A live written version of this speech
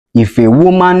If a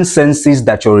woman senses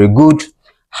that you're a good,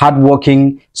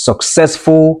 hardworking,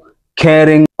 successful,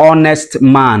 caring, honest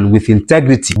man with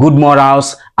integrity, good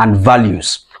morals, and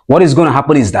values, what is going to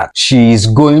happen is that she is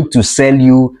going to sell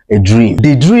you a dream.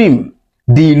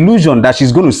 The illusion that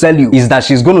she's going to sell you is that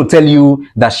she's going to tell you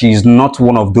that she is not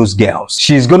one of those girls.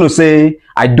 She's going to say,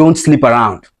 I don't sleep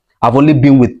around. I've only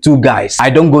been with 2 guys.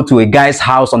 I don't go to a guy's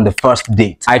house on the first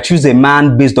date. I choose a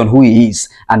man based on who he is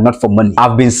and not for money.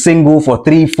 I've been single for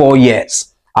 3-4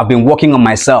 years. I've been working on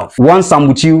myself. Once I'm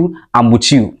with you, I'm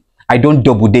with you. I don't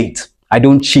double date. I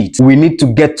don't cheat. We need to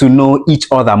get to know each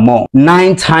other more.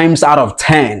 9 times out of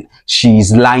 10, she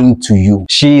is lying to you.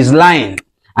 She is lying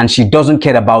and she doesn't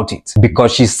care about it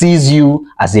because she sees you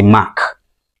as a mark.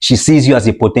 She sees you as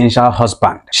a potential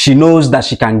husband. She knows that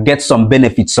she can get some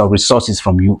benefits or resources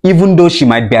from you. Even though she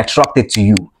might be attracted to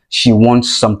you, she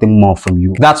wants something more from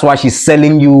you. That's why she's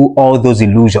selling you all those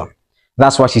illusions.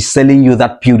 That's why she's selling you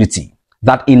that purity,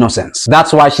 that innocence.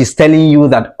 That's why she's telling you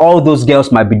that all those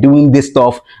girls might be doing this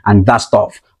stuff and that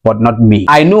stuff, but not me.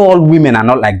 I know all women are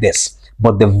not like this,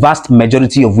 but the vast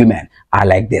majority of women are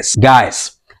like this.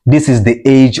 Guys, this is the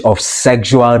age of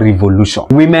sexual revolution.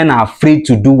 Women are free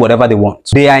to do whatever they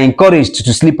want. They are encouraged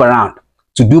to sleep around,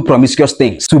 to do promiscuous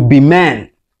things, to be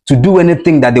men, to do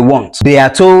anything that they want. They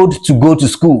are told to go to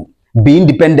school, be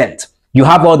independent. You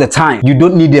have all the time. You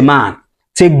don't need a man.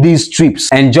 Take these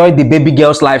trips, enjoy the baby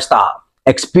girl's lifestyle,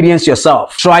 experience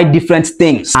yourself, try different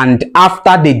things. And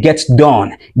after they get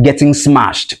done getting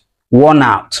smashed, worn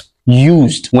out,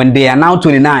 used, when they are now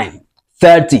 29,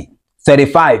 30,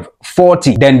 35,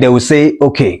 40, then they will say,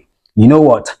 okay, you know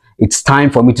what? It's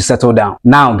time for me to settle down.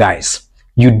 Now, guys,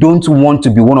 you don't want to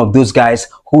be one of those guys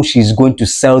who she's going to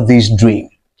sell this dream,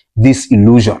 this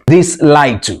illusion, this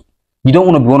lie to. You don't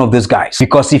want to be one of those guys,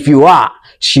 because if you are,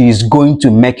 she is going to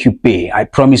make you pay. I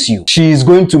promise you. She is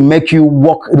going to make you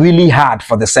work really hard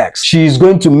for the sex. She is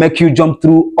going to make you jump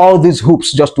through all these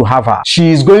hoops just to have her. She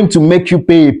is going to make you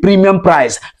pay a premium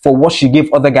price for what she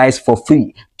gave other guys for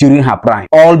free during her prime.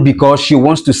 All because she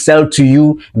wants to sell to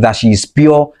you that she is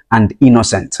pure and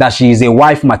innocent, that she is a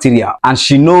wife material. And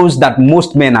she knows that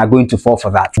most men are going to fall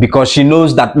for that, because she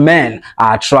knows that men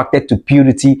are attracted to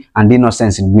purity and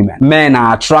innocence in women. Men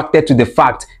are attracted to the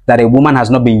fact that a woman has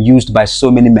not been used by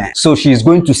so many men. So she is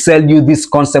going to sell you this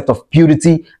concept of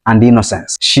purity and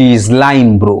innocence. She is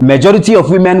lying, bro. Majority of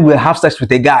women will have sex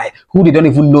with a guy who they don't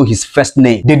even know his first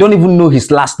name. They don't even know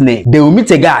his last name. They will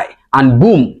meet a guy and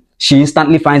boom, she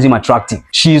instantly finds him attractive.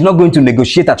 She is not going to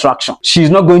negotiate attraction. She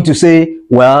is not going to say,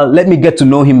 well, let me get to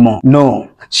know him more. No,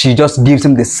 she just gives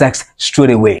him the sex straight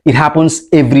away. It happens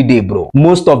every day, bro.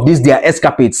 Most of these, their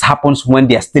escapades happens when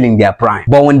they are still in their prime.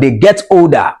 But when they get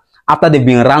older, after they've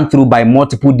been run through by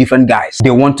multiple different guys,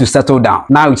 they want to settle down.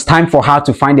 Now it's time for her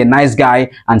to find a nice guy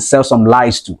and sell some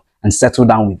lies to and settle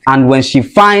down with. And when she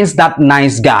finds that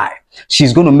nice guy,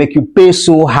 she's going to make you pay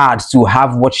so hard to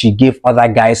have what she gave other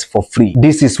guys for free.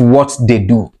 This is what they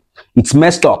do. It's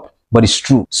messed up, but it's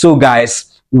true. So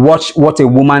guys, watch what a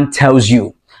woman tells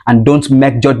you and don't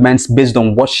make judgments based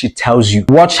on what she tells you.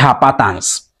 Watch her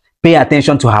patterns. Pay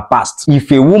attention to her past.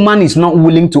 If a woman is not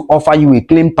willing to offer you a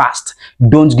clean past,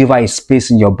 don't give her a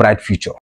space in your bright future.